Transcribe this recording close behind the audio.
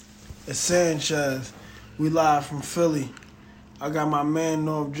It's Sanchez. We live from Philly. I got my man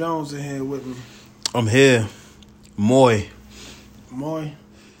North Jones in here with me. I'm here. Moy. Moy?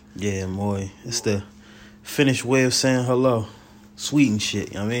 Yeah, Moy. It's the Finnish way of saying hello. Sweet and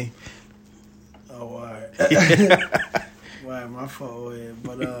shit, you know what I mean? Oh, all right. Right, my fault. Yeah.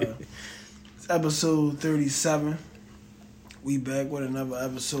 But it's episode 37. We back with another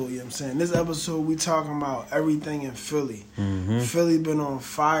episode, you know what I'm saying? This episode, we talking about everything in Philly. Mm-hmm. Philly been on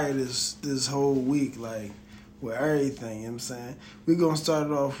fire this whole week, like, with everything, you know what I'm saying? We gonna start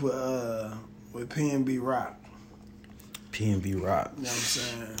it off with P&B Rock. P&B Rock. You know what I'm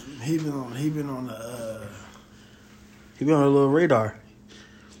saying? He been on a little radar.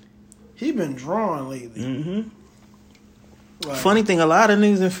 He been drawing lately. Mm-hmm. Like, Funny thing, a lot of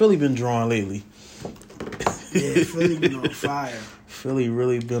niggas in Philly been drawing lately. Yeah, Philly been on fire. Philly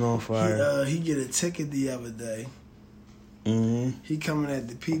really been on fire. He get a ticket the other day. Mm-hmm. He coming at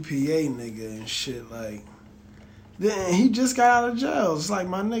the PPA nigga and shit, like. Then he just got out of jail. It's like,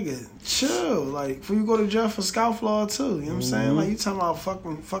 my nigga, chill. Like, before you go to jail for scoutflaw too, you know what I'm saying? Like, you talking about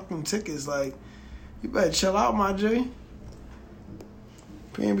fucking tickets, like, you better chill out, my J.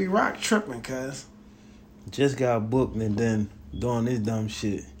 P&B Rock tripping, cuz. Just got booked and then doing this dumb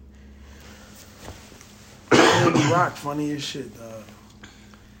shit. P&B Rock funny as shit, dog.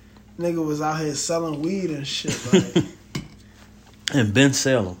 Nigga was out here selling weed and shit, like. And Ben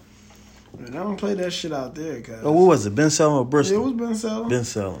Salem. Man, I don't play that shit out there, cuz. Oh, what was it? Ben Salem or Bristol? Yeah, it was Ben Salem. Ben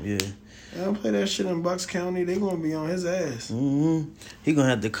Salem, yeah. I don't play that shit in Bucks County. They gonna be on his ass. Mm-hmm. He gonna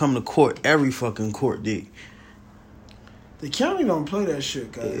have to come to court every fucking court day. The county don't play that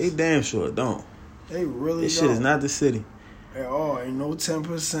shit, cuz. They damn sure don't. They really This don't. shit is not the city. At all. Ain't no 10%.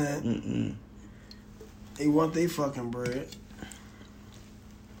 Mm-mm. They want they fucking bread.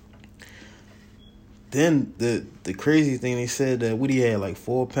 Then the crazy thing, they said that what he had, like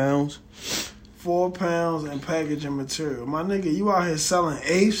 4 pounds? 4 pounds and packaging material. My nigga, you out here selling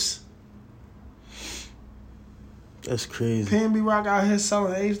apes? That's crazy. P&B Rock out here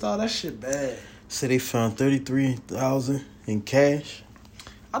selling apes, dog. That shit bad. So they found $33,000 in cash.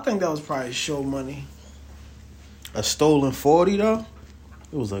 I think that was probably show money. A stolen 40 though?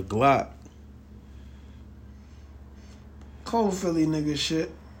 It was a Glock. Cold Philly nigga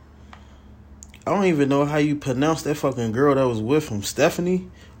shit. I don't even know how you pronounce that fucking girl that was with him. Stephanie?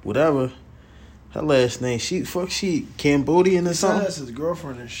 Whatever. Her last name. She Cambodian or something? That's his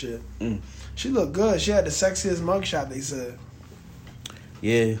girlfriend and shit. She looked good. She had the sexiest mugshot, they said.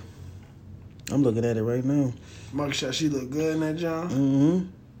 Yeah. I'm looking at it right now. Mugshot, she looked good in that John. Mm-hmm.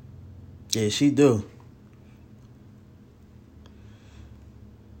 Yeah, she do.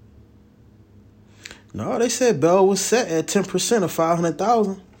 No, they said Bell was set at 10% of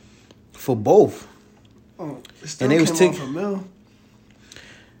 $500,000 for both. Oh, it still And they came was taking off a mill.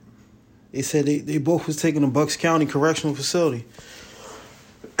 They said they both was taking to Bucks County Correctional Facility.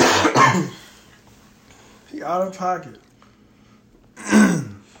 He out of pocket.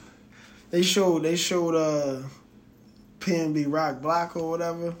 They showed P&B Rock Block or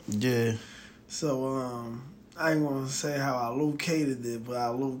whatever. Yeah. So I ain't gonna say how I located it, but I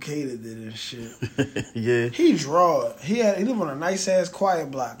located it and shit. Yeah. He draw it. He lived on a nice ass quiet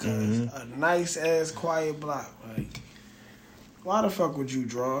block, cuz. A nice ass quiet block. Like, why the fuck would you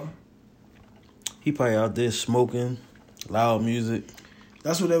draw? He probably out there smoking, loud music.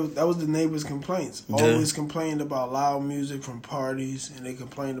 That's what that was the neighbors' complaints. Yeah. Always complained about loud music from parties, and they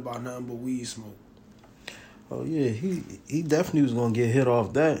complained about nothing but weed smoke. Oh yeah, he definitely was gonna get hit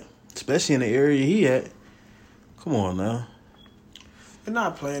off that, especially in the area he at. Come on now. They're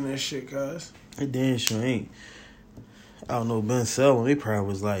not playing that shit, cuz. They damn sure ain't. I don't know, Ben Selling, they probably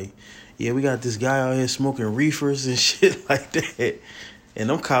was like, yeah, we got this guy out here smoking reefers and shit like that. And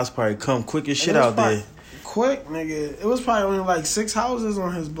them cops probably come quick as shit out there. Quick, nigga. It was probably only like 6 houses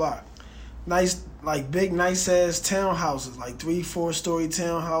on his block. Nice, like big, nice ass townhouses, like 3-4 story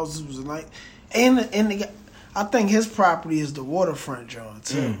townhouses. Was like, and I think his property is the waterfront, John,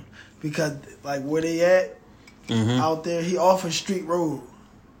 too, because like where they at out there, he off a street road,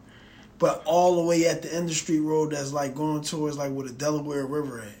 but all the way at the end of Street Road that's like going towards like where the Delaware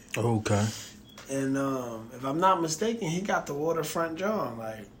River at. Okay. And if I'm not mistaken, he got the waterfront John.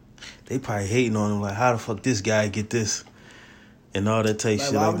 Like, they probably hating on him, like, how the fuck this guy get this and all that type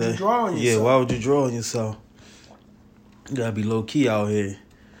shit why like would that. you draw on yourself? Yeah, why would you draw on yourself? You gotta be low key out here.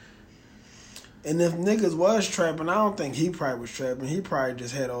 And if niggas was trapping, I don't think he probably was trapping. He probably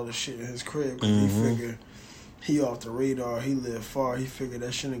just had all the shit in his crib because he figured he off the radar. He lived far. He figured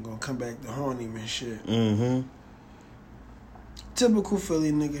that shit ain't gonna come back to haunt him and shit. Typical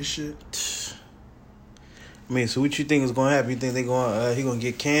Philly nigga shit. I mean, so what you think is gonna happen? You think he gonna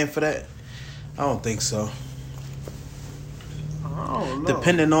get canned for that? I don't think so. I don't know.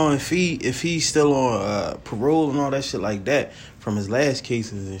 Depending on if he's still on parole and all that shit like that from his last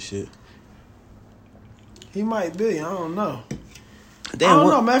cases and shit. He might be. I don't know. Damn, I don't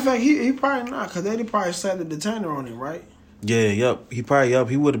know. Matter of fact, he probably not, because they probably set the detainer on him, right? Yeah, yup. He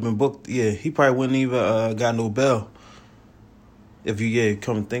would have been booked. Yeah, he probably wouldn't even got no bail. If you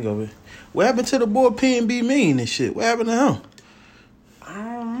come and think of it. What happened to the boy P&B Mean and shit? What happened to him? I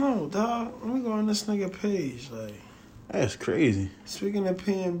don't know, dog. Let me go on this nigga page. Like, that's crazy. Speaking of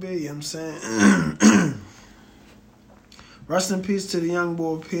P&B, you know what I'm saying? Rest in peace to the young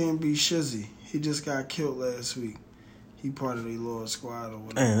boy P&B Shizzy. He just got killed last week. He part of the Lord Squad or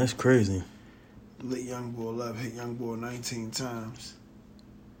whatever. Man, that's crazy. Lit young boy left, hit young boy 19 times.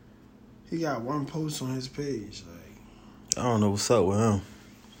 He got one post on his page. Like, I don't know what's up with him.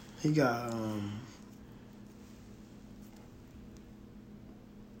 he got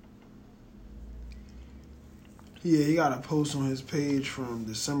he got a post on his page from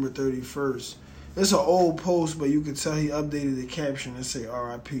December 31st. It's an old post, but you could tell he updated the caption and say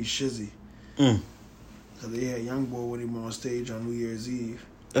R.I.P. Shizzy. Because they had young boy with him on stage on New Year's Eve.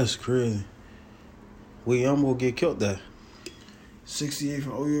 That's crazy. Where young boy get killed at? 68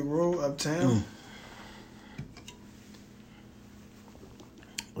 from Oak Road, uptown.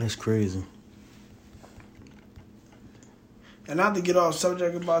 That's crazy. And not to get off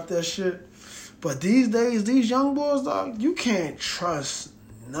subject about that shit, but these days, these young boys, dog, you can't trust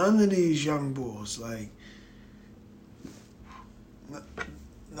none of these young boys. Like,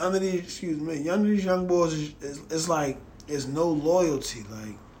 none of these young boys is like, there's no loyalty.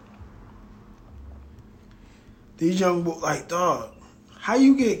 Like, these young boys, like, dog, how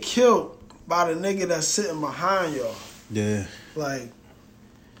you get killed by the nigga that's sitting behind y'all? Yeah. Like,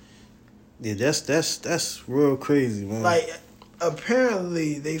 yeah, that's real crazy, man. Like,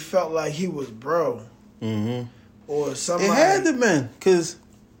 apparently they felt like he was bro. Or somebody. It had to been, because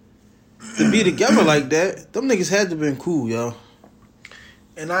to be together like that, them niggas had to been cool, yo.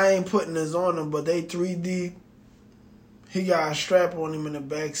 And I ain't putting this on him, but they 3 deep. He got a strap on him in the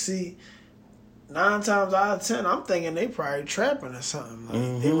back seat. 9 times out of 10, I'm thinking they probably trapping or something.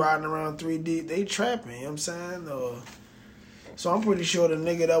 Like, they riding around 3 deep, they trapping, you know what I'm saying? So I'm pretty sure the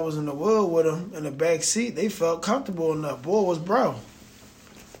nigga that was in the wood with him in the back seat, they felt comfortable enough. Boy was bro.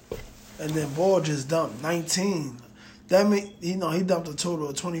 And then Boy just dumped 19. That mean, he dumped a total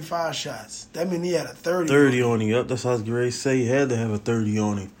of 25 shots. That mean he had a 30. 30 on him, yep. That's how I was going to say. He had to have a 30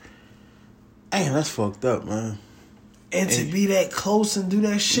 on him. Damn, that's fucked up, man. And to be that close and do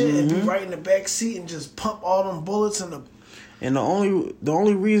that shit and be right in the back seat and just pump all them bullets in the... And the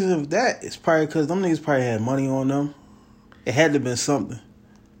only reason of that is probably because them niggas probably had money on them. It had to have been something.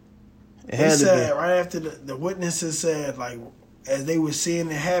 They said right after the witnesses said, like, as they were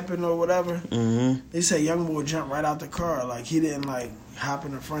seeing it happen or whatever, they said young boy jumped right out the car. Like, he didn't, like, hop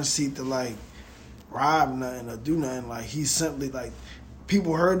in the front seat to, like, rob nothing or do nothing. Like, he simply, like,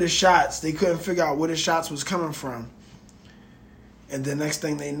 people heard the shots. They couldn't figure out where the shots was coming from. And the next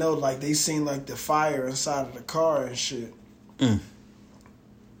thing they know, like, they seen, like, the fire inside of the car and shit.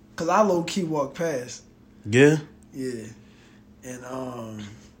 Because I low-key walked past. Yeah? Yeah. And,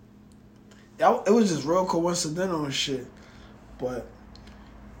 it was just real coincidental and shit. But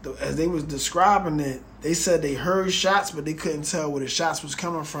as they was describing it, they said they heard shots, but they couldn't tell where the shots was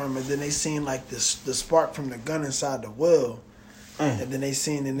coming from. And then they seen, like, the spark from the gun inside the wheel. And then they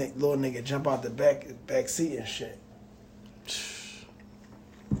seen the little nigga jump out the back seat and shit.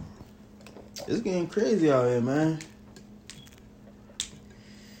 It's getting crazy out here, man.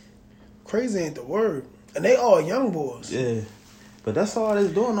 Crazy ain't the word. And they all young boys. Yeah. But that's all that's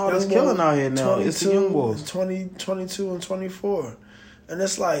doing, all this killing out here now. It's the young boys. 22 and 24. And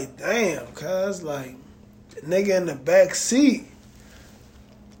it's like, damn, cuz, like, the nigga in the back seat.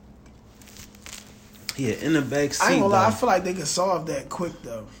 Yeah, in the back seat. I ain't gonna lie, I feel like they could solve that quick,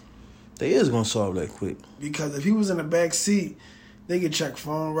 though. They is gonna solve that quick. Because if he was in the back seat, they could check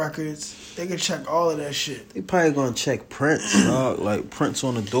phone records. They could check all of that shit. They probably gonna check prints, dog, like prints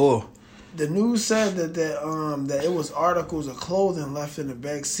on the door. The news said that it was articles of clothing left in the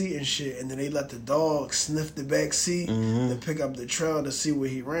back seat and shit, and then they let the dog sniff the back seat to pick up the trail to see where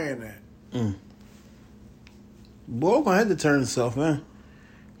he ran at. Boy gonna have to turn himself in.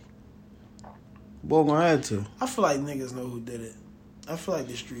 Boy gonna have to. I feel like niggas know who did it. I feel like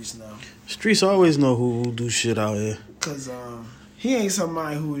the streets know. Streets always know who do shit out here. Cause he ain't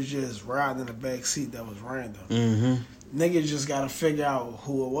somebody who was just riding in the back seat that was random. Niggas just gotta figure out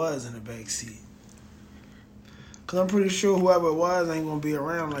who it was in the back seat. Cause I'm pretty sure whoever it was ain't gonna be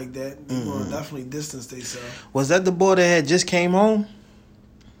around like that. They're gonna definitely distance themselves. Was that the boy that had just came home?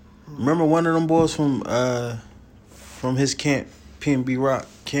 Remember one of them boys from his camp, P&B Rock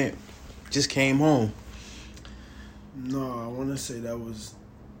camp, just came home? No, I want to say that was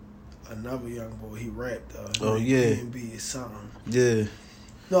another young boy. He rapped. Oh yeah, P&B is something. Yeah.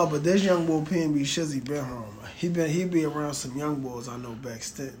 No, but this young boy P&B Shizzy been home. He be around some young boys I know back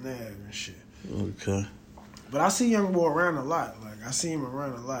Stanton Ave and shit. Okay. But I see young boy around a lot. Like I see him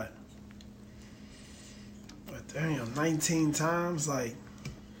around a lot. But damn, 19 times, like.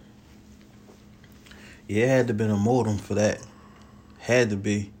 Yeah, it had to been a modem for that. Had to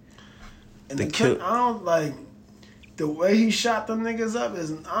be. And I don't like the way he shot them niggas up.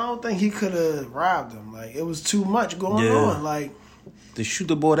 I don't think he could have robbed them. Like it was too much going on. Like to shoot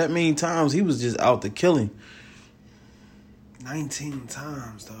the boy that many times, he was just out to kill him. 19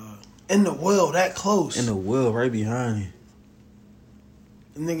 times, dog. In the well, that close. In the well, right behind him.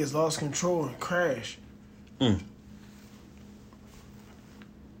 The niggas lost control and crashed.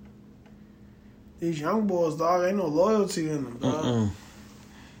 These young boys, dog, ain't no loyalty in them, dog.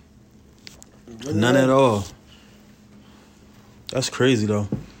 None at all. That's crazy, though.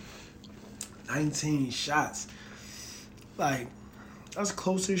 19 shots. Like, that's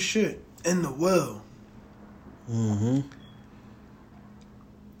close as shit. In the well. Mm-hmm.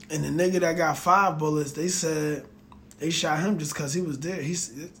 And the nigga that got 5 bullets, they said they shot him just because he was there. He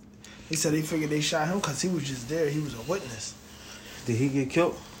said they figured they shot him because he was just there. He was a witness. Did he get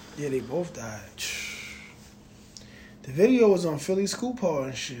killed? Yeah, they both died. The video was on Philly School Hall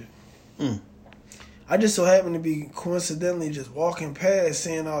and shit. I just so happened to be coincidentally just walking past,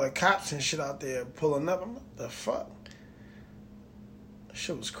 seeing all the cops and shit out there pulling up. I'm like, what the fuck? That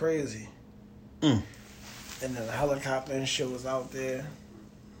shit was crazy. And then the helicopter and shit was out there.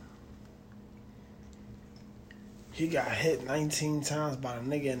 He got hit 19 times by the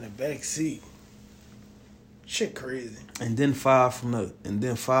nigga in the back seat. Shit crazy. And then 5 on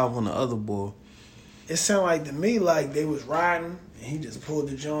the other boy. It sounded like to me like they was riding and he just pulled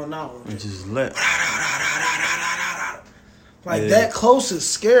the joint out and just let. Like that close is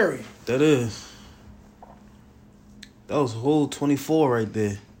scary. That is. That was a whole 24 right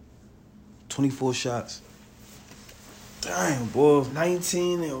there. 24 shots. Damn, boy.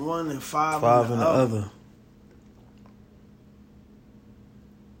 19 in one and 5 in the other.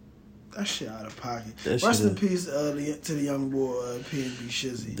 That shit out of pocket. Rest in peace to the young boy P&B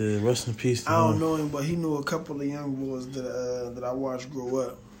Shizzy. Yeah, rest in peace to I don't him. know him, but he knew a couple of young boys that I watched grow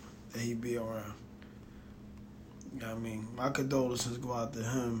up that he be around. You know what I mean? My condolences go out to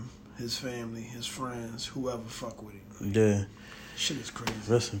him, his family, his friends, whoever fuck with him. Yeah. Shit is crazy.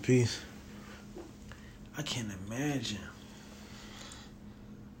 Rest in peace. I can't imagine.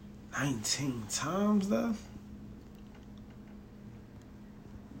 19 times though?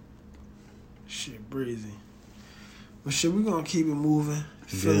 Shit breezy. But shit, we gonna keep it moving.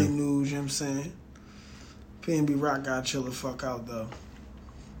 Philly news, you know what I'm saying? P&B Rock gotta chill the fuck out though.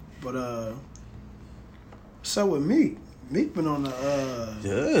 But what's up with Meek? Meek been on the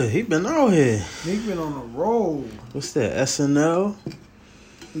yeah, he been out here. Meek been on the road. What's that, SNL?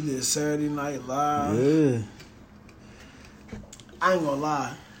 He did Saturday Night Live. Yeah. I ain't gonna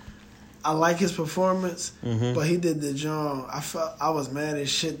lie. I like his performance, but he did the joint. I was mad as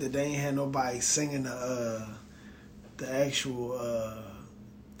shit that they ain't had nobody singing the actual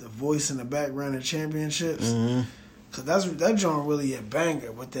the voice in the background of championships. Cause that joint really a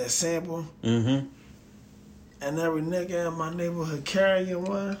banger with that sample. And every nigga in my neighborhood carrying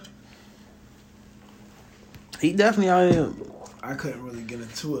one. He definitely out here. I couldn't really get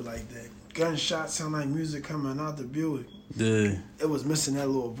into it like that. Gunshots sound like music coming out the Buick. Yeah. It was missing that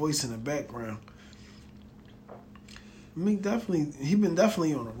little voice in the background. Meek he been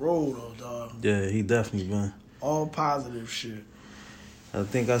definitely on the road though, dog. Yeah, he definitely been. All positive shit. I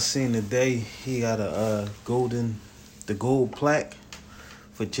think I seen today he got the gold plaque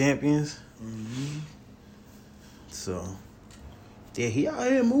for champions. So, yeah, he out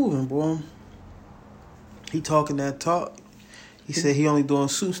here moving, boy. He talking that talk. He said he only doing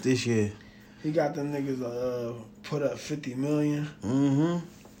suits this year. He got them niggas put up $50 million.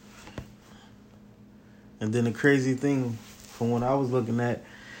 And then the crazy thing from what I was looking at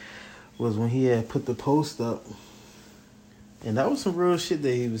was when he had put the post up. And that was some real shit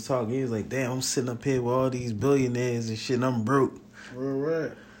that he was talking. He was like, damn, I'm sitting up here with all these billionaires and shit and I'm broke. Real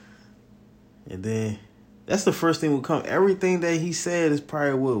right. And then that's the first thing would come. Everything that he said is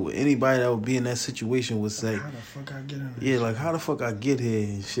probably what anybody that would be in that situation would say. How the fuck I get in there? Yeah, like how the fuck I get here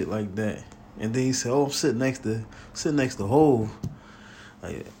and shit like that. And then he said, "Oh, I'm sitting next to Hov."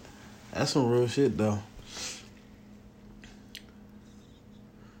 Like that's some real shit though.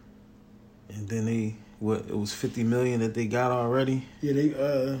 And then it was 50 million that they got already. Yeah, they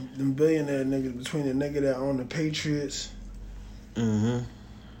them billionaire niggas between the nigga that owned the Patriots, and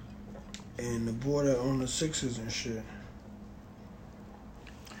the boy that owned the Sixers and shit.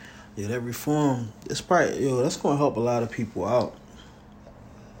 Yeah, that reform, that's gonna help a lot of people out.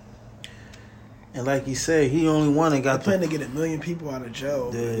 And like you said, he only one that got. They're planning to get 1 million people out of jail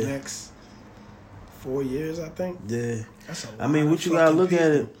over the next 4 years, I think. Yeah, that's a lot. I mean, what you gotta look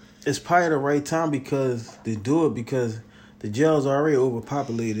at it. It's probably the right time because they do it because the jail's already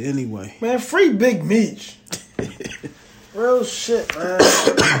overpopulated anyway. Man, free Big Meech. Real shit, man.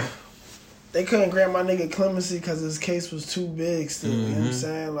 They couldn't grant my nigga clemency because his case was too big still. You know what I'm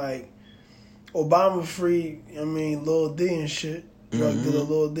saying? Like, Obama free, I mean, Lil D and shit. Drug dealer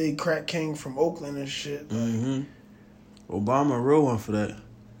Lil D, crack king from Oakland and shit. Like, Obama a real one for that.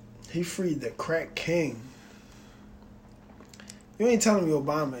 He freed the crack king. You ain't telling me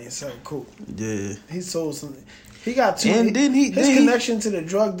Obama ain't selling coke. Yeah. He sold something. He got too. And his connection to the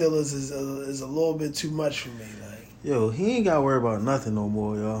drug dealers is a little bit too much for me. Like, yo, he ain't got to worry about nothing no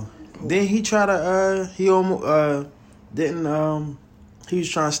more, y'all. Then he try to he almost didn't he was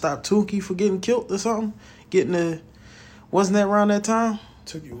trying to stop Tukey for getting killed or something. Wasn't that around that time?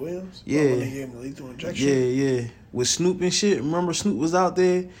 Tukey Williams? Yeah. When they gave him the lethal injection? Yeah. With Snoop and shit. Remember Snoop was out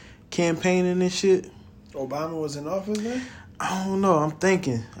there campaigning and shit? Obama was in office then? I don't know. I'm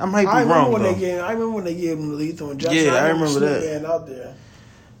thinking. I might be wrong, though. I remember when they gave him the lethal injection. Yeah, I remember Snoop that. being out there.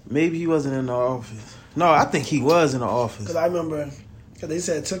 Maybe he wasn't in the office. No, I think he was in the office. Because I remember... Cause they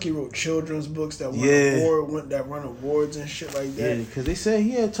said Tukey wrote children's books that run awards and shit like that. Yeah, because they said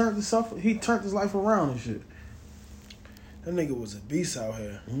he turned his life around and shit. That nigga was a beast out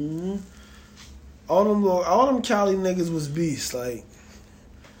here. Mm-hmm. All them Cali niggas was beasts. Like,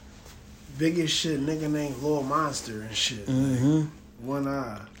 biggest shit nigga named Lil Monster and shit. Like, one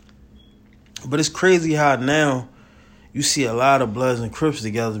eye. But it's crazy how now you see a lot of Bloods and Crips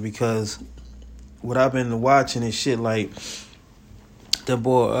together because what I've been watching and shit like. That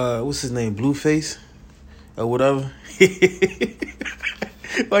boy, what's his name? Blueface? Or whatever.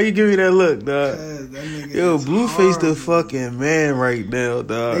 Why you give me that look, dog? Yo, Blueface the fucking man right now,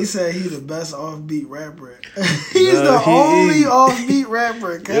 dog. They say he the best offbeat rapper. He's the only offbeat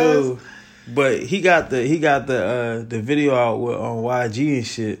rapper, cuz. Yo, but he got the video out on YG and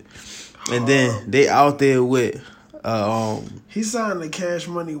shit. And then they out there with he signed to Cash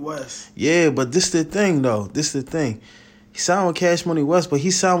Money West. Yeah, but this the thing though. He signed with Cash Money West, but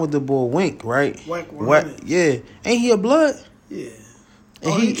he signed with the boy Wink, right? Wink, yeah. Ain't he a Blood? Yeah.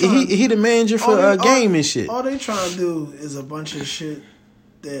 And he the manager for Game and shit. All they trying to do is a bunch of shit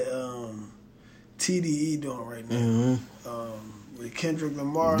that TDE doing right now. With Kendrick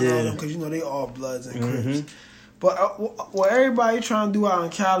Lamar and all them, because you know they all Bloods and Crips. But what everybody trying to do out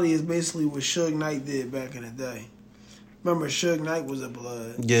in Cali is basically what Suge Knight did back in the day. Remember, Suge Knight was a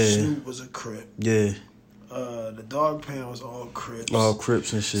Blood. Yeah. Snoop was a Crip. Yeah. The Dog Pound was all Crips. All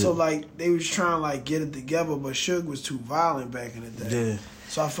Crips and shit. So, like, they was trying to, like, get it together, but Suge was too violent back in the day. Yeah.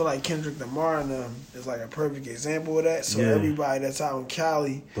 So I feel like Kendrick Lamar and them is, like, a perfect example of that. So everybody that's out in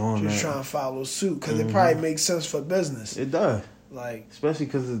Cali just trying to follow suit. Because it probably makes sense for business. It does. Like, especially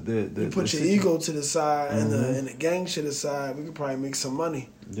because of the you put your ego to the side and the gang shit aside, we could probably make some money.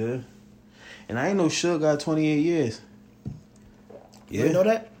 Yeah. And I ain't know Suge got 28 years. Yeah. You know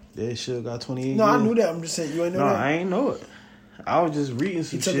that? Yeah, Suge got 28 years. No, I knew that. I'm just saying, you ain't know that? No, I ain't know it. I was just reading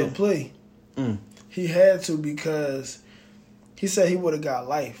some shit. He took a plea. He had to because he said he would have got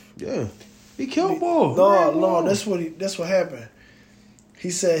life. Yeah. He killed boy. No, that's what happened. He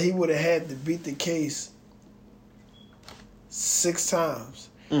said he would have had to beat the case 6 times.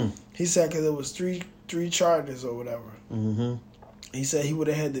 He said because it was three charges or whatever. He said he would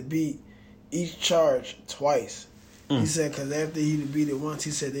have had to beat each charge twice. He said because after he beat it once,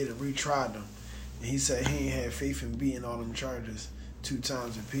 he said they'd have retried them. And he said he ain't had faith in beating all them charges 2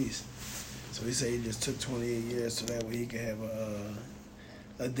 times apiece. So he said he just took 28 years so that way he could have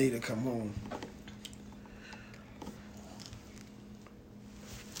a day to come home.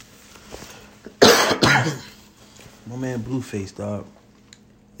 My man Blueface, dog.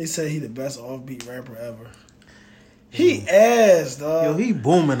 They say he the best offbeat rapper ever. He ass, dog. Yo, he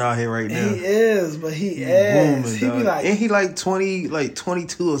booming out here right now. He is, but he ass. Booming, he be like, and he like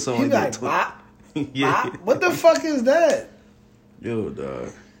 22 or something. He be like, bop, bop. What the fuck is that? Yo,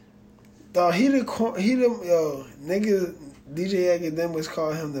 dog. Dog, nigga, DJ Academics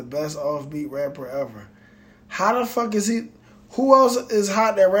call him the best offbeat rapper ever. How the fuck is he? Who else is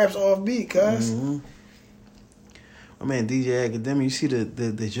hot that raps offbeat, cuz? My man DJ Academic, you see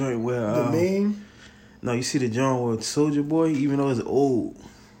the joint where the meme? No, you see the joint with Soulja Boy, even though it's old.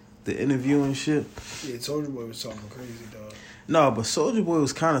 the interview and shit. Yeah, Soulja Boy was talking crazy, dog. No, but Soulja Boy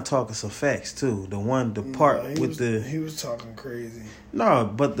was kind of talking some facts too. The part with he was talking crazy. No,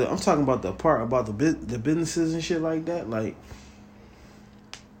 but I'm talking about the part about the businesses and shit like that. Like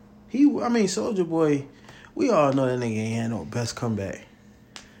Soulja Boy, we all know that nigga ain't had no best comeback.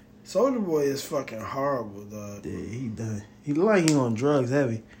 Soulja Boy is fucking horrible, dog. Yeah, he done. He look like he on drugs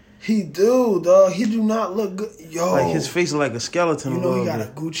heavy. He do, dog. He do not look good. Yo, like his face like a skeleton. You know he got a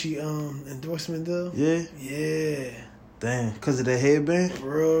Gucci endorsement deal. Yeah. Yeah. Damn, because of that headband?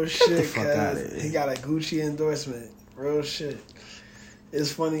 Real Get shit, the fuck out of here. He got a Gucci endorsement. Real shit.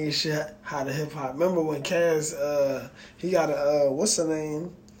 It's funny as shit how the hip hop. Remember when Cass, he got a, what's the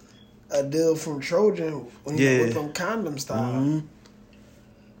name? A deal from Trojan when he with them condom style. Mm-hmm.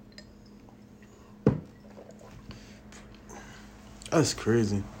 That's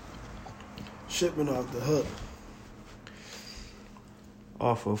crazy. Shipment off the hook.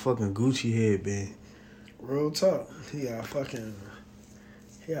 Off a fucking Gucci headband. Real talk. He got a fucking,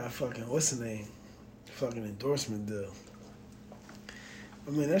 what's the name? Fucking endorsement deal.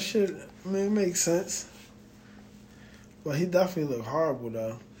 I mean, that shit, it makes sense. But he definitely looked horrible,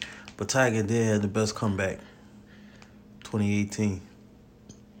 though. But Tiger did have the best comeback. 2018.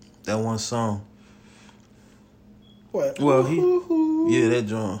 That one song. What? Well, yeah, that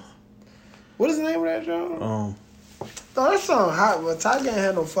joint. What is the name of that joint? Oh, that song hot, but Tiger ain't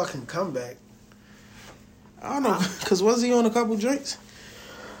had no fucking comeback. I don't know, because was he on a couple joints?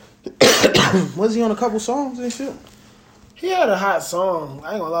 Was he on a couple songs and shit? He had a hot song.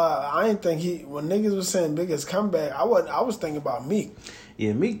 I ain't gonna lie. I ain't think when niggas was saying biggest comeback, I was thinking about Meek.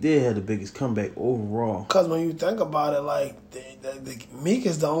 Yeah, Meek did have the biggest comeback overall. Because when you think about it, like, Meek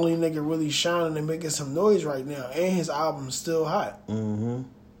is the only nigga really shining and making some noise right now. And his album's still hot. Mm-hmm.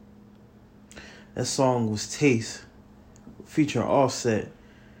 That song was Taste, featuring Offset.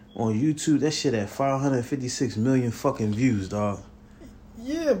 On YouTube, that shit at 556 million fucking views, dog.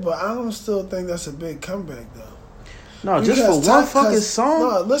 Yeah, but I don't still think that's a big comeback, though. No, just for one fucking song?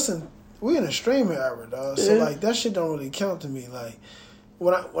 No, listen, we in a streaming era, dog. Yeah. So, like, that shit don't really count to me. Like,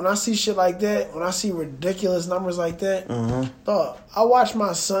 when I see shit like that, when I see ridiculous numbers like that, dog, I watch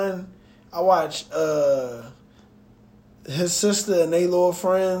my son, I watch his sister and they little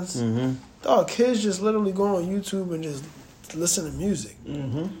friends. Mm-hmm. Dog, kids just literally go on YouTube and just listen to music.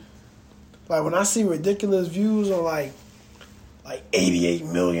 Mm-hmm. Like, when I see ridiculous views on, like 88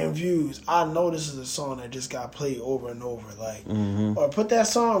 million views, I know this is a song that just got played over and over. Like, or put that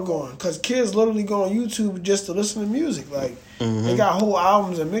song going. Because kids literally go on YouTube just to listen to music. Like, they got whole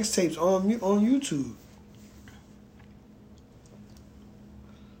albums and mixtapes on YouTube.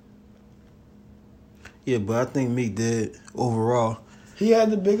 Yeah, but I think Meek did overall. He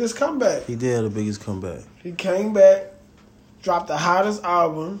had the biggest comeback. He did have the biggest comeback. He came back, dropped the hottest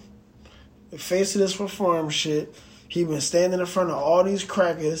album, the face of this reform shit. He been standing in front of all these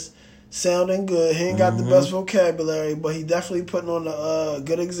crackers, sounding good. He ain't got the best vocabulary, but he definitely putting on a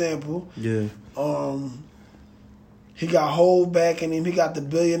good example. Yeah. He got Hov backing him. He got the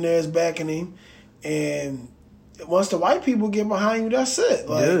billionaires backing him. And once the white people get behind you, that's it.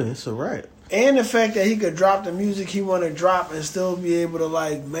 Like, yeah, it's a wrap. And the fact that he could drop the music he want to drop and still be able to,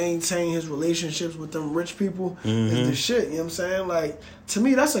 like, maintain his relationships with them rich people is the shit. You know what I'm saying? Like, to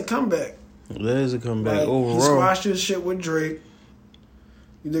me, that's a comeback. That is a comeback like, overall. He squashed his shit with Drake.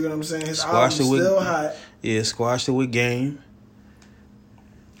 You dig what I'm saying? His album's still hot. Yeah, squashed it with Game.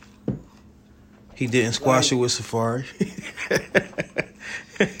 He didn't squash it with Safari.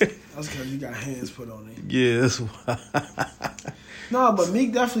 That's because you got hands put on it. Yeah, that's why. No, but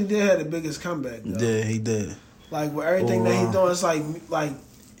Meek definitely did have the biggest comeback, though. Yeah, he did. Like, with everything that he doing, it's like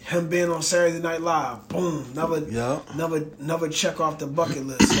him being on Saturday Night Live. Boom. Never check off the bucket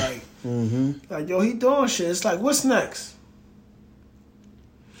list. Like, like, yo, he doing shit. It's like, what's next?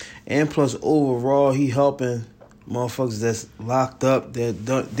 And plus, overall, he helping motherfuckers that's locked up that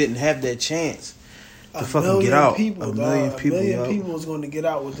didn't have that chance to fucking get out. A million people is going to get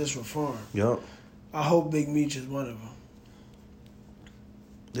out with this reform. Yup. I hope Big Meech is one of them.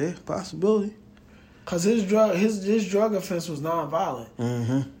 Yeah, possibility. Cause his drug offense was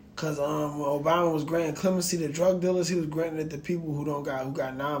nonviolent. Cause when Obama was granting clemency to drug dealers, he was granting it to people who got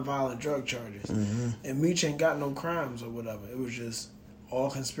nonviolent drug charges. And Meech ain't got no crimes or whatever. It was just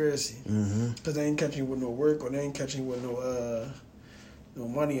all conspiracy. Cause they ain't catching you with no work or they ain't catching you with no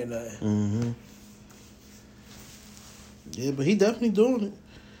money or nothing. Yeah, but he definitely doing it.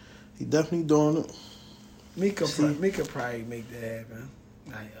 He definitely doing it. Meek could probably make that happen.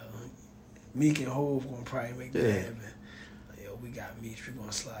 Like, Meek and Hov gonna probably make that happen. Like, yo, we got Meech. We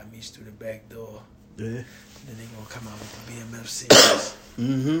gonna slide Meech through the back door. Yeah. Then they gonna come out with the BMF series.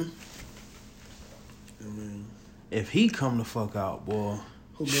 Mm-hmm. I mean, if he come the fuck out, boy.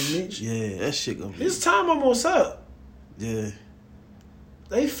 Who, Big Meech? Yeah, that shit gonna be. His time almost up. Yeah.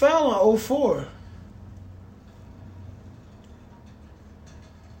 They fell in 04.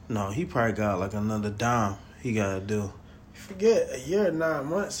 No, he probably got like another dime he gotta do. Forget, a year and 9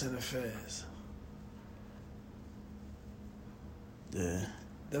 months in the feds. Yeah.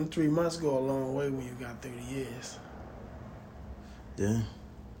 Them 3 months go a long way when you got 30 years. Yeah.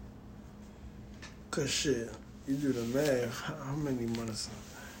 Cause shit, you do the math. How many months?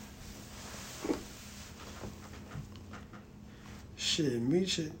 Shit,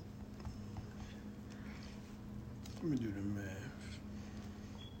 Meech it. Let me do the math.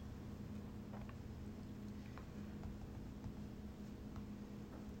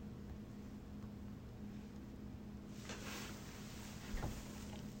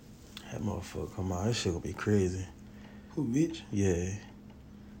 That motherfucker come out. That shit gonna be crazy. Who, Meech? Yeah.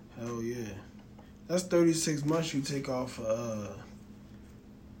 Hell yeah. That's 36 months you take off of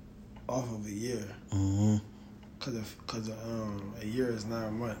a year. Mm-hmm. Cause a year is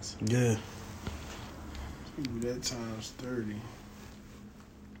 9 months. Yeah. You do that times 30.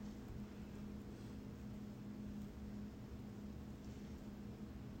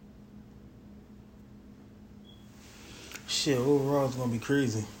 Shit, overall it's gonna be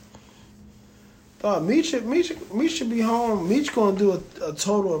crazy. Thought Meech should be home. Meech gonna do a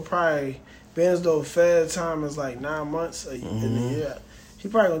total of probably, being as though Fed time is like 9 months in the year. He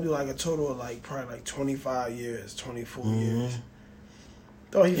probably gonna do like a total of like probably like 25 years, 24 years.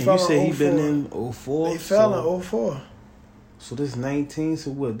 Though he fell you said in 04. He been in 04? They fell in 04. So this 19,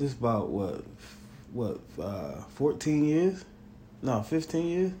 so what? This about what, 14 years? No, 15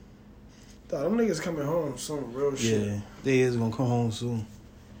 years? Dog, them niggas coming home soon, real shit. Yeah, they is gonna come home soon.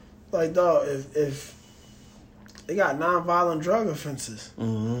 Like, dog, if they got non-violent drug offenses,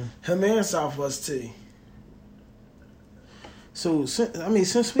 him and Southwest T. So,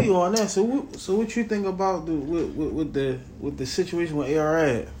 since we on that, so what you think about with the situation with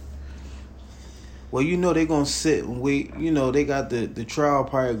ARAD? Well, you know they gonna sit and wait. You know they got the trial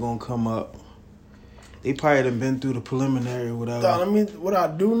probably gonna come up. They probably done been through the preliminary or whatever. Dog, what I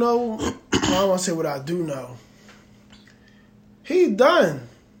do know, I don't want to say what I do know. He done.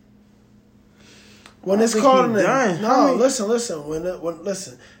 When it's called listen.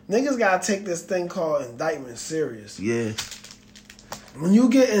 Listen, niggas gotta take this thing called indictment serious. Yeah. When you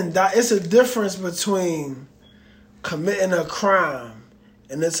get indicted, it's a difference between committing a crime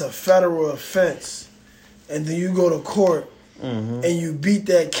and it's a federal offense, and then you go to court and you beat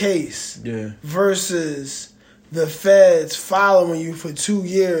that case. Yeah. Versus the feds following you for 2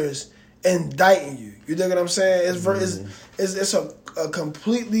 years, indicting you. You dig what I'm saying? It's a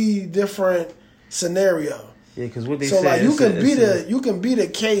completely different scenario. Yeah, because what they so say, like you can beat a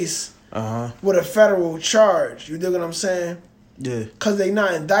case with a federal charge. You dig what I'm saying? Yeah. Because they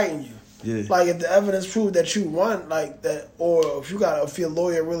not indicting you. Yeah. Like if the evidence proved that you won, like that, or if your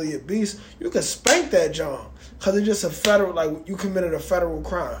lawyer really a beast, you can spank that John. Because it's just a federal, like you committed a federal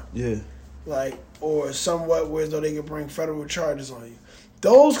crime. Yeah. Like, or somewhat where though they could bring federal charges on you.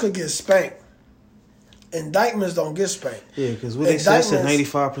 Those could get spanked. Indictments don't get spanked. Yeah, because what they say is a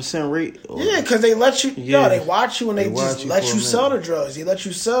 95% rate. Yeah, because they let you, they watch you and they just let you sell the drugs. They let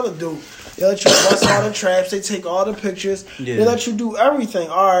you sell the dope. They let you bust all the traps. They take all the pictures. Yeah. They let you do everything.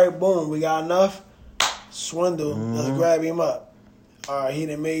 All right, boom, we got enough. Swindle. Let's grab him up. All right, he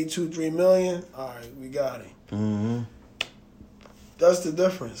done made $2-3 million. All right, we got him. That's the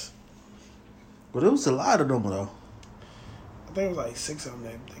difference. But it was a lot of them though. I think it was like 6 of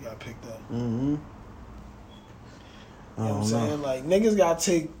them they got picked up. You know what I'm saying? Like, niggas gotta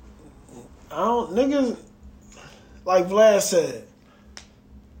take... Niggas... Like Vlad said...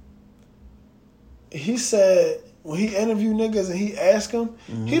 He said... When he interviewed niggas and he asked them...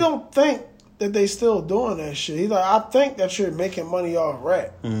 He don't think that they still doing that shit. He's like, I think that you're making money off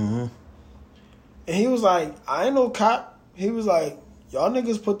rap. And he was like, I ain't no cop. He was like, y'all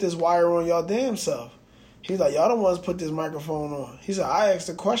niggas put this wire on y'all damn self. He's like, y'all the ones put this microphone on. He said, I asked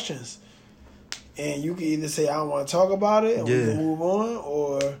the questions. And you can either say, I don't want to talk about it, and we can move on,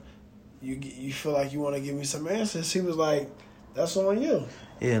 or you feel like you want to give me some answers. He was like, that's on you.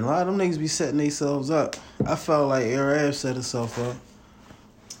 Yeah, and a lot of them niggas be setting themselves up. I felt like Arab set himself up.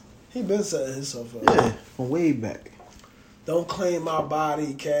 He been setting himself up. Yeah, from way back. Don't claim my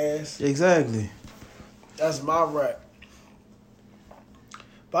body, Cass. Exactly. That's my rap.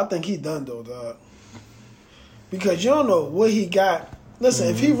 But I think he done, though, dog. Because you don't know what he got. Listen,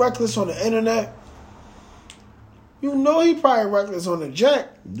 if he reckless on the internet... You know he probably reckless on the jack.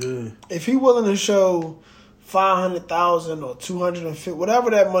 Yeah. If he willing to show 500,000 or 250, whatever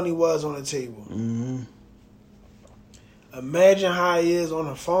that money was on the table. Mm-hmm. Imagine how he is on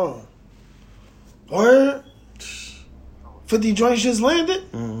the phone. Word? 50 joints just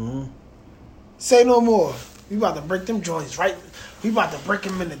landed? Mm-hmm. Say no more. We about to break them joints, right? We about to break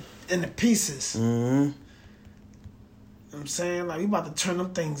them in the pieces. Mm-hmm. You know what I'm saying? Like, we about to turn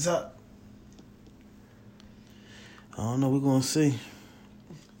them things up. I don't know. We're going to see.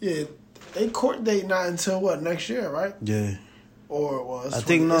 Yeah, they court date not until what, next year, right? Yeah. Or well, it's I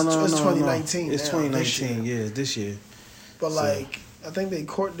think it's 2019. No. It's now, 2019. Yeah, it's this year. But like, I think they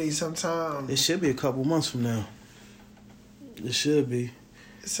court date sometime. It should be a couple months from now. It should be.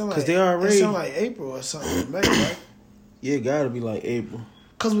 Because they already. It sound like April or something, May, right? Yeah, it gotta be like April.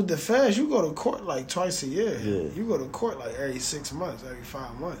 Because with the feds, you go to court like twice a year. Yeah. You go to court like every 6 months, every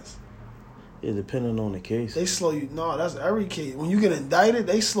 5 months. Yeah, depending on the case. They slow you. No, that's every case. When you get indicted,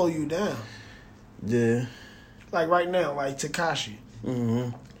 they slow you down. Yeah. Like right now, like Tekashi.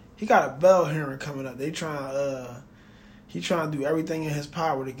 Mm-hmm. He got a bail hearing coming up. He trying to do everything in his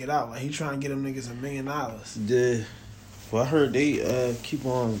power to get out. Like he trying to get them niggas $1 million. Yeah. Well, I heard they keep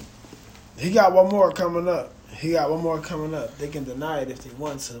on. He got one more coming up. They can deny it if they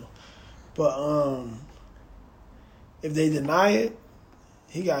want to, but if they deny it,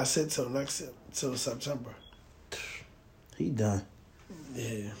 he got to sit till September. He done.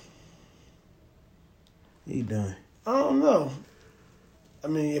 Yeah. He done. I don't know. I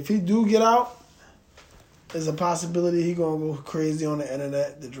mean, if he do get out, there's a possibility he gonna go crazy on the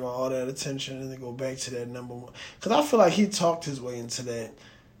internet to draw all that attention and then go back to that number one. Cause I feel like he talked his way into that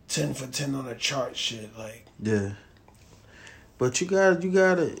 10 for 10 on the chart shit. Like, yeah. But you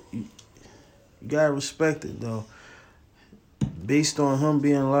gotta respect it though. Based on him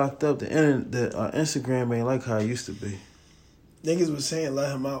being locked up, the Instagram ain't like how it used to be. Niggas was saying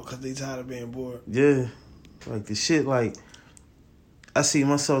let him out because they tired of being bored. Yeah. Like the shit, like, I see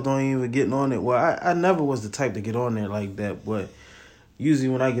myself don't even getting on it. Well, I never was the type to get on there like that, but usually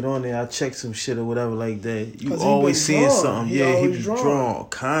when I get on there, I check some shit or whatever like that. You always seeing something. He be drawn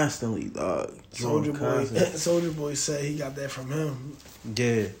constantly, dog. Soulja Boy said he got that from him.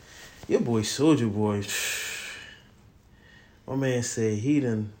 Yeah. Your boy Soulja Boy. My man said he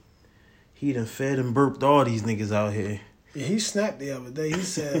done fed and burped all these niggas out here. Yeah, he snapped the other day. He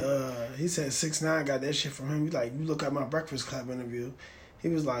said 6ix9ine got that shit from him. He like, you look at my Breakfast Club interview. He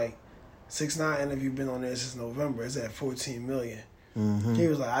was like, 6ix9ine interview been on there since November. It's at 14 million. Mm-hmm. He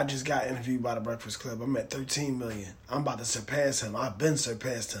was like, I just got interviewed by the Breakfast Club. I'm at 13 million. I'm about to surpass him. I've been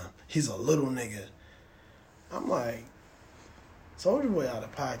surpassed him. He's a little nigga. I'm like, Soulja Boy out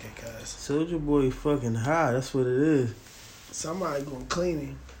of pocket, cuz. Soulja Boy fucking high. That's what it is. Somebody gonna clean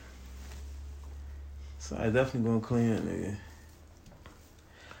him. So I definitely gonna clean that nigga.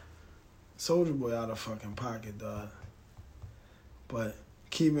 Soulja Boy out of fucking pocket, dog. But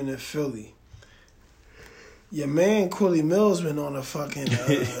keeping it Philly. Your man Quilly Mills been on a fucking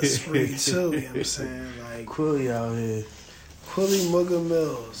spree too, you know what I'm saying? Like Quilly out here. Quilly Mugga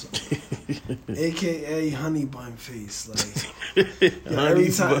Mills. AKA Honey Bun Face. Like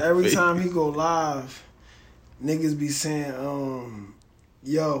every time he go live, niggas be saying,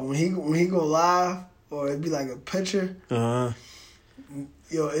 yo, when he go live, or it'd be like a picture. Uh-huh.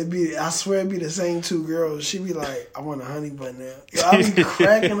 Yo, I swear it'd be the same two girls. She be like, I want a honey bun now. Yo, I be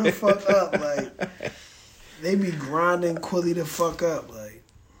cracking the fuck up. Like, they be grinding Quilly the fuck up. Like,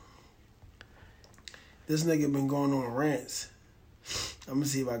 this nigga been going on rants. I'm gonna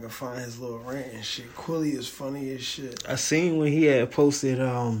see if I can find his little rant and shit. Quilly is funny as shit. I seen when he had posted,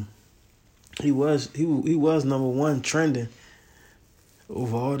 he was number one trending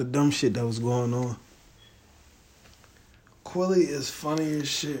over all the dumb shit that was going on. Quilly is funny as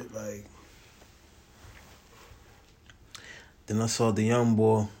shit, like. Then I saw the young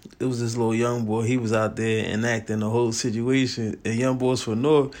boy. It was this little young boy. He was out there enacting the whole situation. And young boys from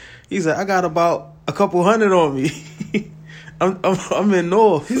North. He's like, I got about a couple hundred on me. I'm in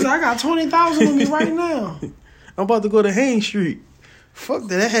North. He's like, I got 20,000 on me right now. I'm about to go to Haines Street. Fuck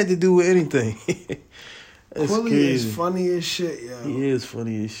that. That had to do with anything. Quilly is funny as shit, yo. He is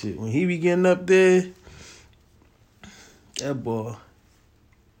funny as shit. When he be getting up there, that boy.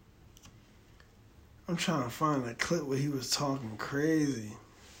 I'm trying to find a clip where he was talking crazy.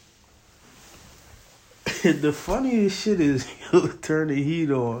 The funniest shit is turn the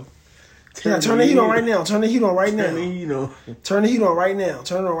heat on. Turn the heat on right now. Turn the heat on right now. Turn the heat on. Turn the heat on right now.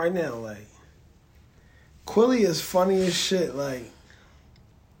 Turn it on right now. Like, Quilly is funny as shit. Like,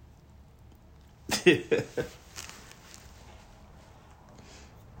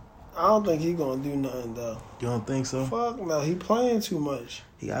 I don't think he gonna do nothing though. You don't think so? Fuck no, he playing too much.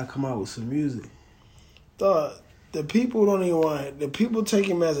 He gotta come out with some music. The people don't even want it. The people take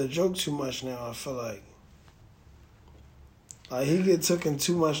him as a joke too much now. I feel like he get taken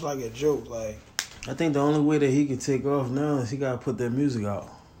too much like a joke. Like I think the only way that he can take off now is he gotta put that music out.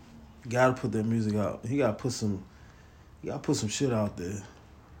 Gotta put that music out. He gotta put some shit out there.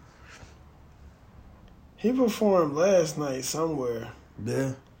 He performed last night somewhere.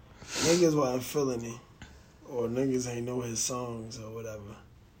 Yeah. Niggas wasn't feeling it. Or niggas ain't know his songs or whatever.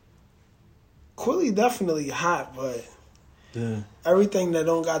 Quilly definitely hot, but yeah, everything that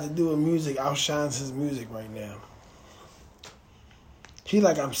don't got to do with music outshines his music right now. He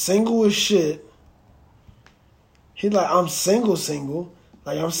like, I'm single as shit. He like, I'm single.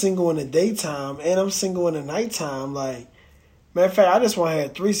 Like, I'm single in the daytime and I'm single in the nighttime. Like, matter of fact, I just want to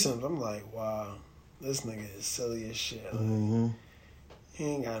have threesomes. I'm like, wow, this nigga is silly as shit. Like, mm-hmm. He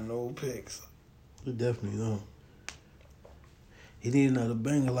ain't got no pics. He definitely don't. He need another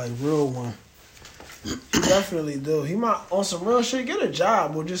banger like Real One. He definitely do. He might, on some real shit, get a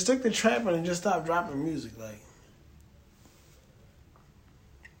job or just stick to trapping and just stop dropping music. Like,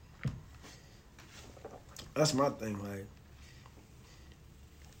 that's my thing. Like,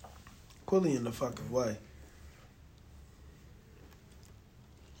 Quilly in the fucking way.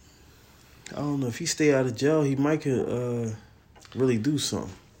 I don't know if he stay out of jail, he might could really do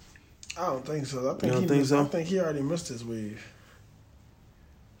something. I don't think so. I think he already missed his wave.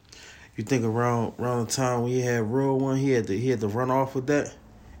 You think around the time when he had Real One, he had to run off with that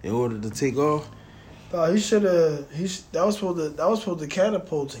in order to take off? He should have. That was supposed to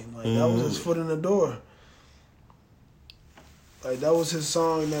catapult him. Like, that was his foot in the door. Like, that was his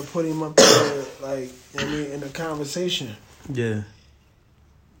song that put him up there, like, I mean, in the conversation. Yeah.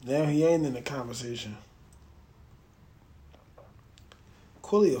 Now he ain't in the conversation.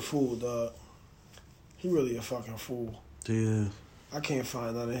 Quilly a fool, dog. He really a fucking fool. Yeah. I can't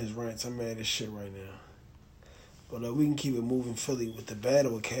find none of his rants. I'm mad as shit right now. But we can keep it moving Philly with the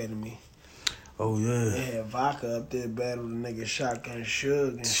Battle Academy. Oh, yeah. They had Vodka up there battle the nigga Shotgun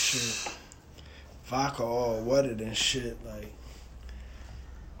Suge and shit. Vodka all wetted and shit. Like,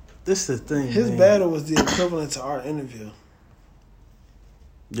 this is the thing, his man. battle was the equivalent to our interview.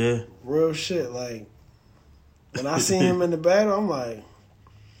 Yeah. Real shit. Like, when I seen him in the battle, I'm like,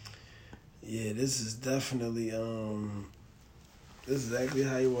 yeah, this is definitely, this is exactly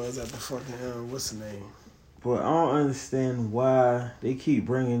how he was at the fucking, what's the name? But I don't understand why they keep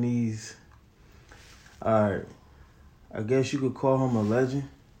bringing these. Alright, I guess you could call him a legend,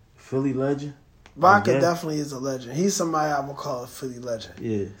 Philly legend. Vodka definitely is a legend. He's somebody I would call a Philly legend.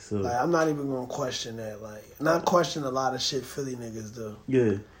 Yeah, so like, I'm not even gonna question that. Like, not question a lot of shit Philly niggas do.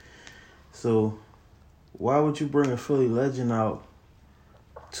 Yeah. So why would you bring a Philly legend out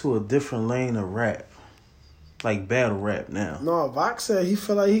to a different lane of rap? Like battle rap now. No, Vox said he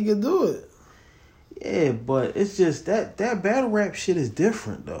felt like he could do it. Yeah, but it's just that battle rap shit is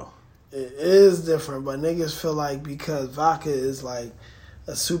different though. It is different, but niggas feel like because Vodka is like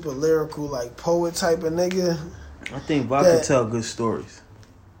a super lyrical, like poet type of nigga. I think Vodka tell good stories.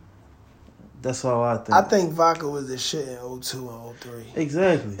 That's all I think. I think Vodka was the shit in 02 and 03.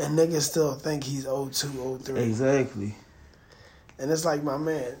 Exactly. And niggas still think he's 02, 03. Exactly. And it's like, my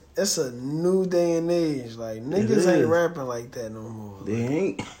man, it's a new day and age. Like, niggas ain't rapping like that no more. They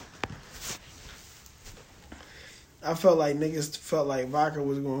ain't. I felt like niggas felt like Vodka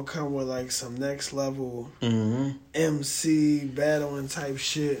was going to come with like some next level MC battling type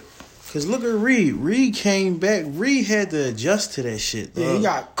shit. Cause look at Reed. Reed came back. Reed had to adjust to that shit. Yeah, he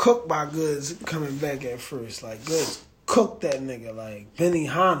got cooked by Goods coming back at first. Like, Goods cooked that nigga like Benny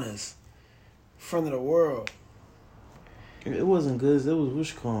Hanna's in front of the world. It wasn't Goods. It was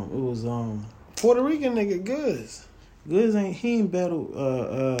which call him? It was Puerto Rican nigga Goods. Goods ain't battled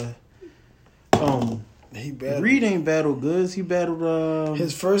he battled. Reed ain't battled Goods. He battled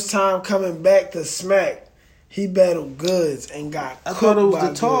his first time coming back to Smack. He battled Goods and got cooked. I thought it was by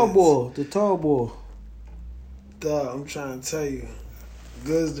the tall Goods. boy. The tall boy. Duh, I'm trying to tell you.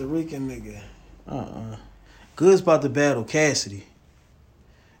 Goods the Rican nigga. Goods about to battle Cassidy.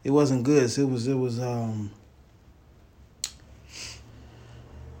 It wasn't Goods. It was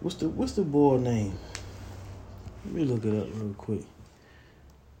what's the boy name? Let me look it up real quick.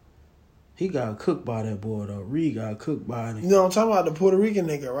 He got cooked by that boy though. Reed got cooked by him. You know what I'm talking about, the Puerto Rican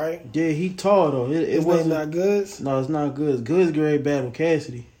nigga, right? Yeah, he tall though. It wasn't not Goods. No, it's not Goods. Goods great battle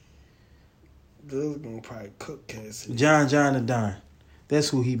Cassidy. Goods gonna probably cook Cassidy. John and Don. That's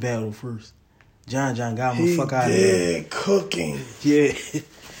who he battled first. John got him the fuck out of there. He cooking. Yeah.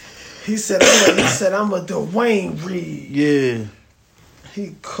 He said I'm a Dwayne Reed. Yeah.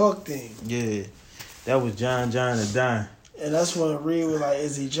 He cooked him. Yeah. That was John the Don. And that's when Reed was like,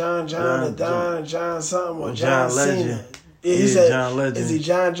 is he John the Don, John something, or John Legend. Cena? Yeah, he said, John Legend. Is he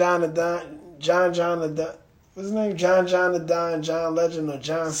John the Don, John the Don, what's his name? John the Don, John Legend, or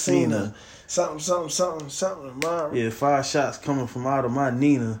John Cena? Something. Right? Yeah, 5 shots coming from out of my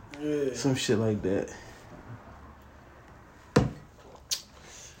Nina. Yeah. Some shit like that.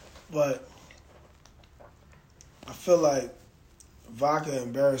 But I feel like Vodka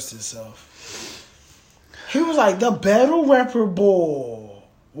embarrassed himself. He was like, the battle rapper boy.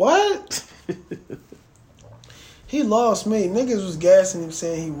 What? He lost me. Niggas was gassing him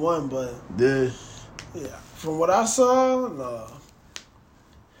saying he won, but Yeah. From what I saw, no.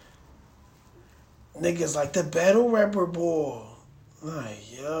 Niggas like the battle rapper boy.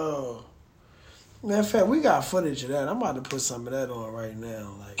 Like, yo. Matter of fact, we got footage of that. I'm about to put some of that on right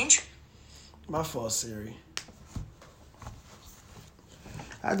now. Like, my fault, Siri.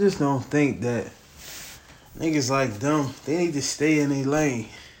 I just don't think that niggas like them, they need to stay in their lane.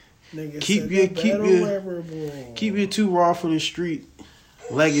 Niggas keep your too raw for the street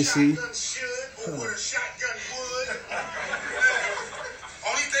legacy. Only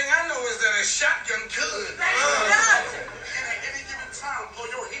thing I know is that a shotgun could. And at any given time, blow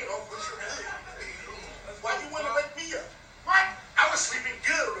your head off with your hood. Why you want to wake me up? What? I was sleeping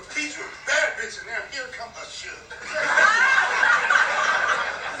good on the beach with a bad bitch, and now here comes a shug.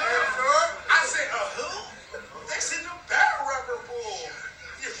 I said, a who? They said the battle rapper bull.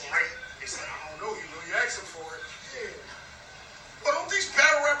 You're right. He said, I don't know you asking for it. Yeah. But don't these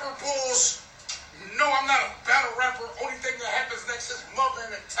battle rapper bulls know I'm not a battle rapper? Only thing that happens next is mother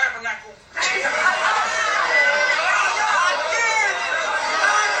in the tabernacle.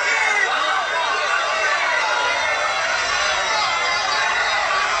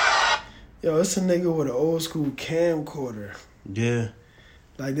 Yo, it's a nigga with an old school camcorder. Yeah.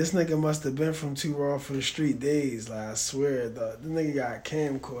 Like, this nigga must have been from Too Raw for the Street days. Like, I swear, this nigga got a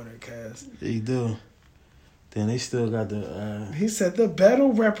camcorder, cuz. They do. Then they still got the... He said, the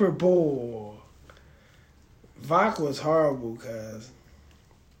battle rapper boy. Vok was horrible, cuz.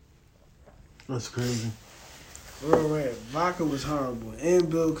 That's crazy. Real rap. Vodka was horrible. And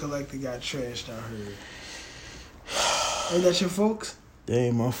Bill Collector got trashed, I heard. Ain't that your folks? They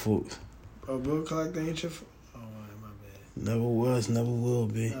ain't my folks. Oh, Bill Collector ain't your folks? Oh, my bad. Never was, never will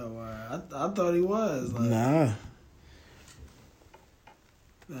be. Oh, wow. I thought he was. Like, nah.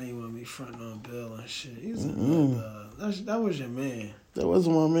 Now you want me fronting on Bill and shit. He's that was your man. That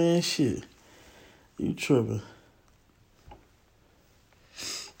wasn't my man shit. You tripping.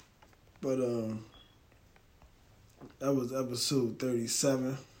 But, that was episode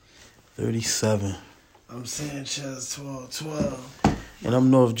 37. 37. I'm Sanchez 1212. And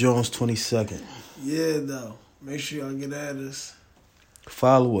I'm North Jones 22nd. Yeah, though. Make sure y'all get at us.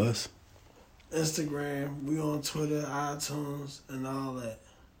 Follow us. Instagram. We on Twitter, iTunes, and all that.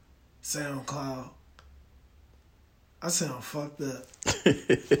 SoundCloud. I sound fucked up.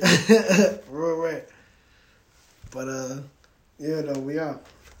 Real right. But, yeah, though, we out.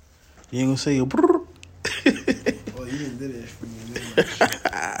 You ain't gonna say your Well, you didn't do that for me, man.